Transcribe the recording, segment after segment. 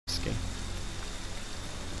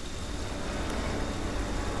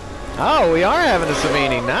Oh, we are having a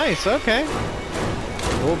Savini. Nice, okay.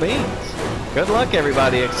 Cool beans. Good luck,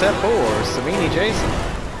 everybody, except for Savini Jason.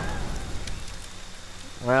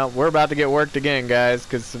 Well, we're about to get worked again, guys,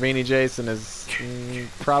 because Savini Jason is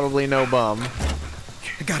probably no bum.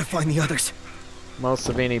 I gotta find the others. Most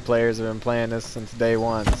Savini players have been playing this since day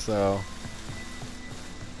one, so...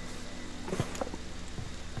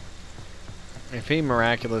 If he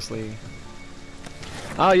miraculously...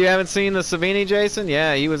 Oh, you haven't seen the Savini Jason?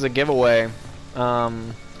 Yeah, he was a giveaway.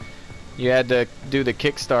 You had to do the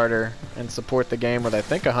Kickstarter and support the game with, I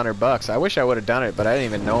think, $100. I wish I would have done it, but I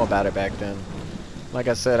didn't even know about it back then. Like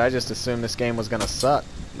I said, I just assumed this game was gonna suck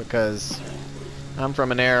because I'm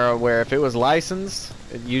from an era where if it was licensed,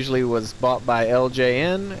 it usually was bought by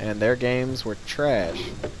LJN, and their games were trash.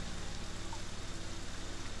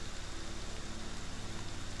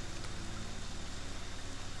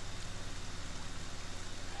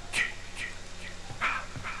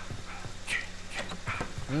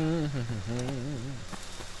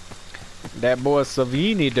 That boy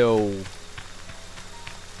Savini though.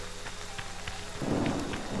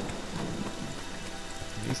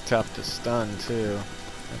 He's tough to stun too.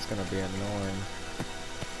 That's gonna be annoying.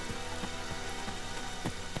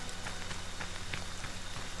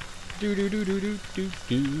 Do do do do do do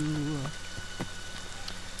do.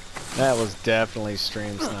 That was definitely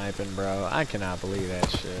stream sniping, bro. I cannot believe that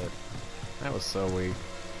shit. That was so weak.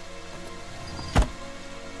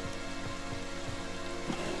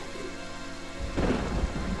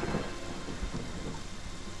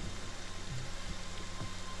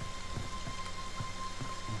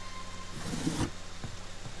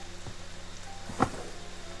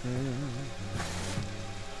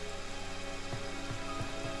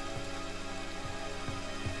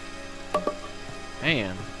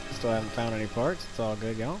 Man, still haven't found any parts. It's all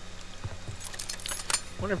good, y'all.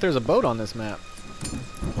 Wonder if there's a boat on this map.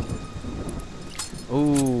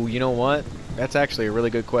 Ooh, you know what? That's actually a really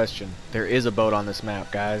good question. There is a boat on this map,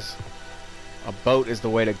 guys. A boat is the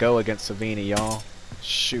way to go against Savini, y'all.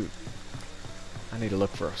 Shoot. I need to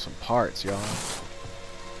look for some parts, y'all.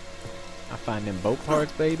 I find them boat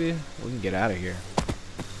parts, baby. We can get out of here.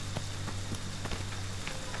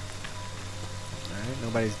 Alright,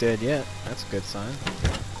 nobody's dead yet. That's a good sign.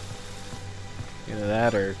 Either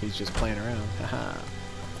that or he's just playing around. Haha.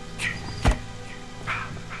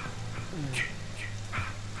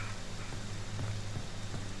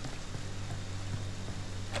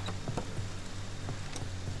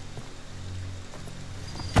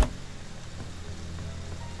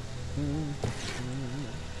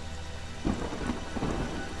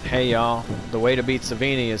 Hey y'all, the way to beat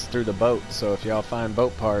Savini is through the boat, so if y'all find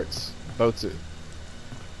boat parts, boat's a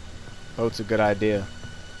good idea.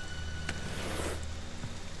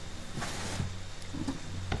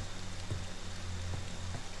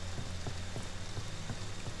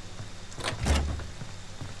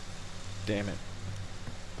 Damn it.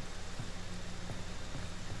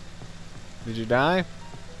 Did you die?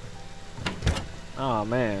 Oh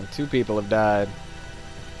man, 2 people have died.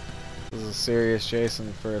 This is a serious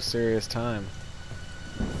Jason for a serious time.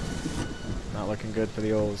 Not looking good for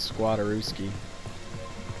the old squatterooski.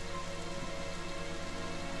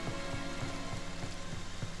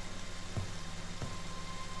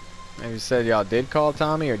 Maybe said y'all did call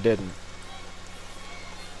Tommy or didn't?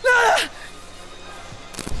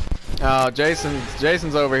 Oh,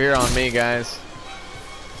 Jason's over here on me, guys.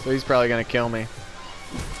 So he's probably gonna kill me.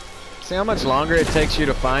 See how much longer it takes you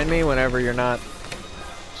to find me whenever you're not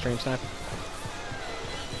stream sniping?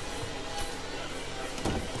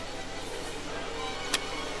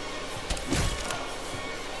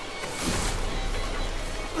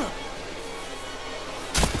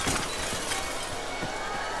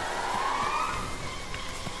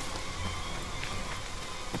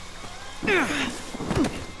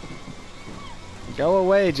 Go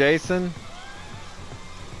away, Jason.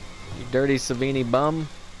 You dirty Savini bum.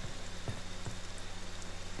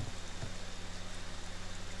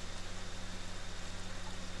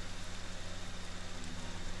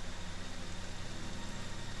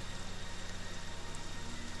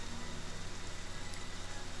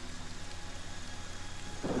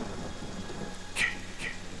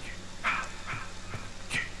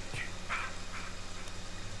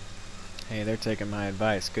 Hey, they're taking my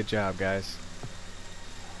advice. Good job, guys.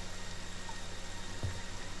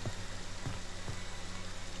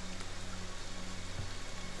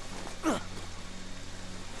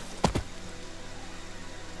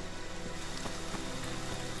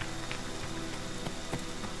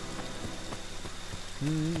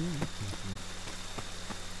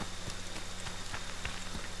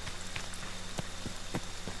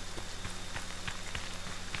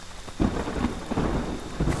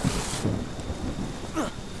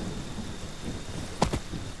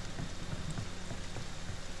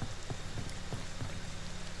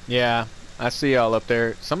 Yeah, I see y'all up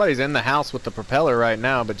there. Somebody's in the house with the propeller right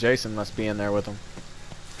now, but Jason must be in there with him.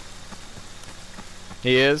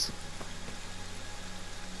 He is?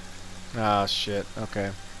 Oh, shit.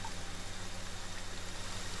 Okay.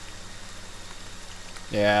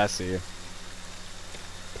 Yeah, I see you.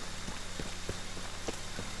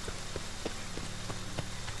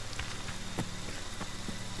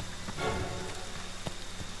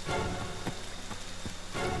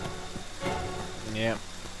 Yep.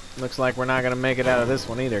 Looks like we're not gonna make it out of this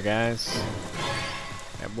one either, guys.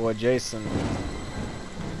 That boy Jason.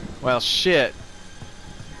 Well, shit.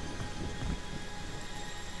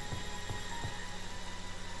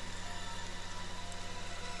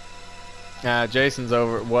 Jason's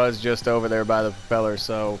was just over there by the propeller,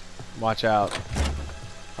 so watch out.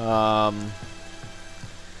 I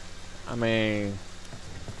mean,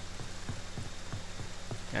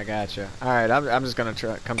 I gotcha. All right, I'm just gonna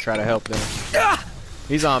come try to help them.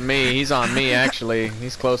 He's on me. He's on me. Actually,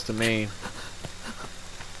 he's close to me.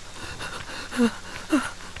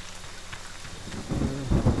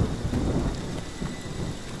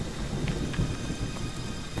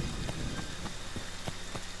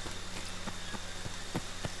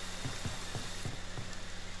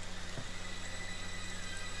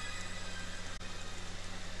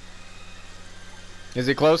 Is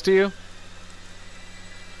he close to you?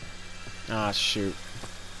 Ah, shoot.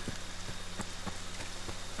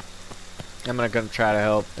 I'm gonna try to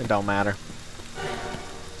help. It don't matter.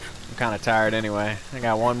 I'm kind of tired anyway. I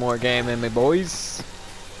got one more game in me, boys.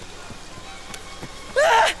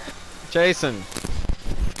 Jason.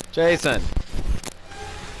 Jason.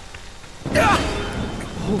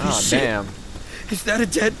 Holy Oh, shit. damn. Is that a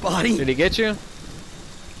dead body? Did he get you?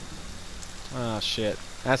 Oh, shit.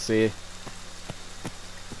 I see.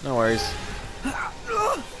 No worries.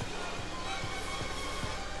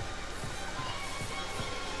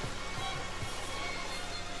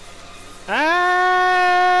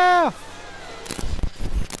 Ah!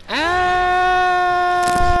 Ah!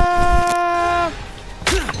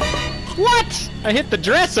 What? I hit the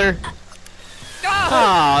dresser.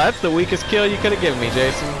 Oh, that's the weakest kill you could have given me,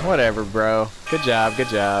 Jason. Whatever, bro. Good job, good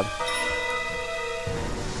job.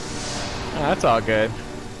 Oh, that's all good.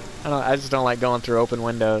 I just don't like going through open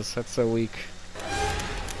windows. That's so weak.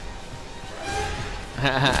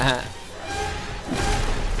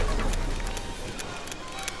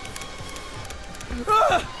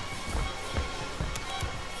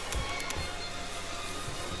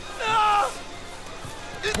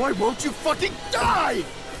 Why won't you fucking die?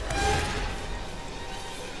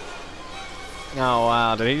 Oh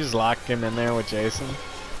wow, did he just lock him in there with Jason?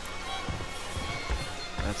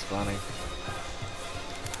 That's funny.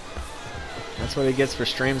 That's what he gets for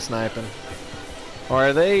stream sniping. Or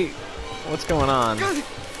are they... What's going on?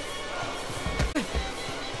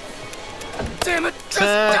 Damn it, just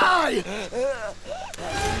die!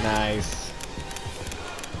 Nice.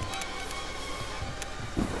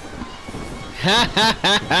 Ha ha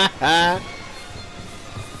ha ha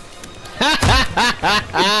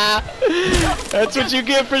ha! That's what you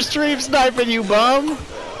get for stream sniping, you bum!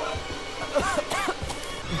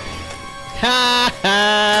 Ha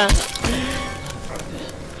ha!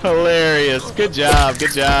 Hilarious. Good job,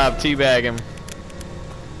 teabag him.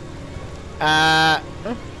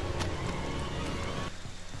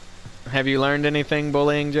 Have you learned anything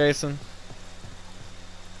bullying, Jason?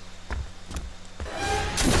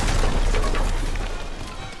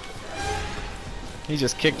 He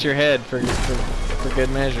just kicked your head for good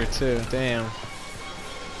measure too. Damn.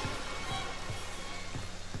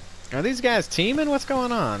 Are these guys teaming? What's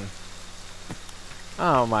going on?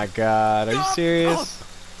 Oh my god, are you serious?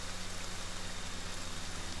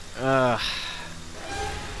 Ugh.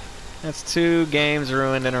 That's 2 games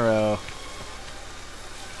ruined in a row.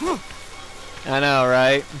 I know,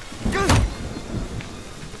 right?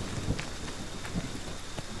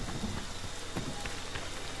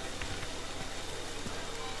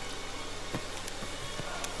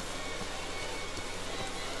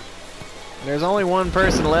 There's only one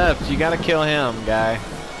person left. You gotta kill him, guy.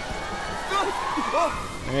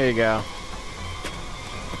 There you go.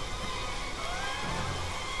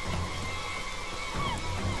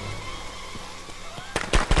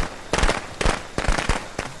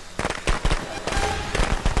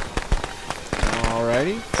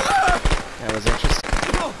 Alrighty. That was interesting.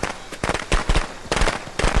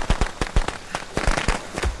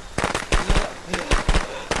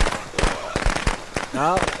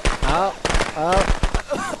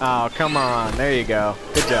 Oh, come on. There you go.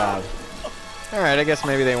 Good job. Alright, I guess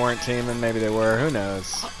maybe they weren't teaming, maybe they were, who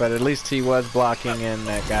knows. But at least he was blocking in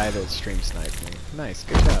that guy that stream sniped me. Nice,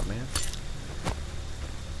 good job, man.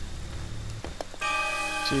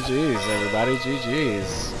 GG's, everybody.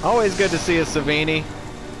 GG's. Always good to see a Savini.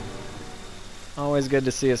 Always good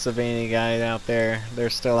to see a Savini guy out there. They're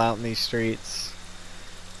still out in these streets.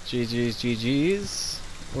 GG's, GG's.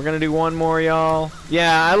 We're gonna do one more, y'all.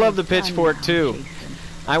 Yeah, I love the pitchfork too.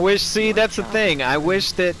 I wish, see, that's the thing. I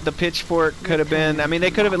wish that the pitchfork could have been, I mean,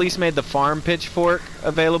 they could have at least made the farm pitchfork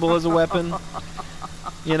available as a weapon.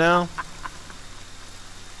 You know?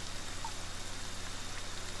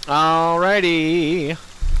 Alrighty.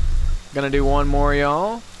 Gonna do one more,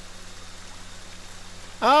 y'all.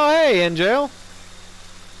 Oh, hey, Angel.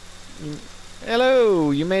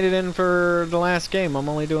 Hello. You made it in for the last game. I'm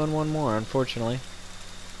only doing one more, unfortunately.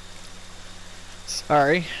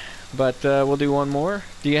 Sorry. But we'll do one more.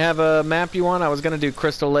 Do you have a map you want? I was gonna do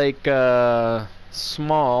Crystal Lake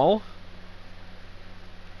small.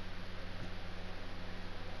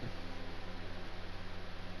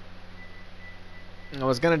 I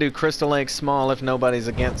was gonna do Crystal Lake small if nobody's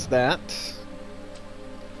against that.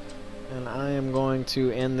 And I am going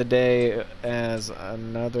to end the day as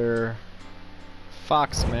another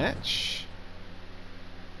Fox match.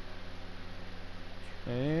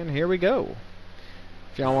 And here we go.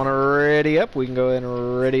 If y'all want to ready up, we can go ahead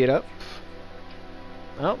and ready it up.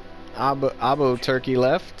 Oh, Abo Turkey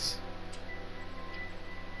left.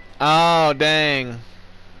 Oh, dang.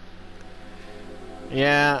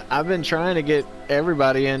 Yeah, I've been trying to get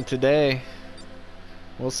everybody in today.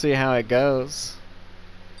 We'll see how it goes.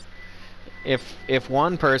 If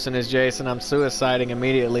one person is Jason, I'm suiciding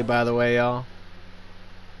immediately, by the way, y'all.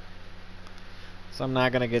 So I'm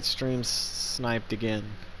not gonna get stream sniped again.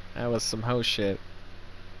 That was some ho shit.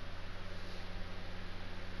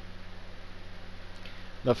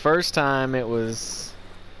 The first time it was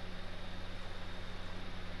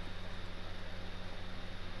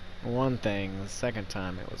one thing, the second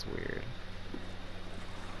time it was weird.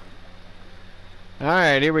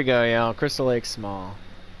 Alright, here we go, y'all. Crystal Lake small.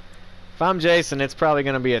 If I'm Jason, it's probably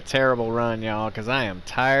going to be a terrible run, y'all, because I am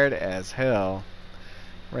tired as hell.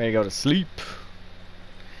 Ready to go to sleep.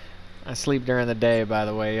 I sleep during the day, by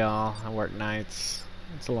the way, y'all. I work nights.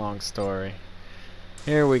 It's a long story.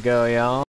 Here we go, y'all.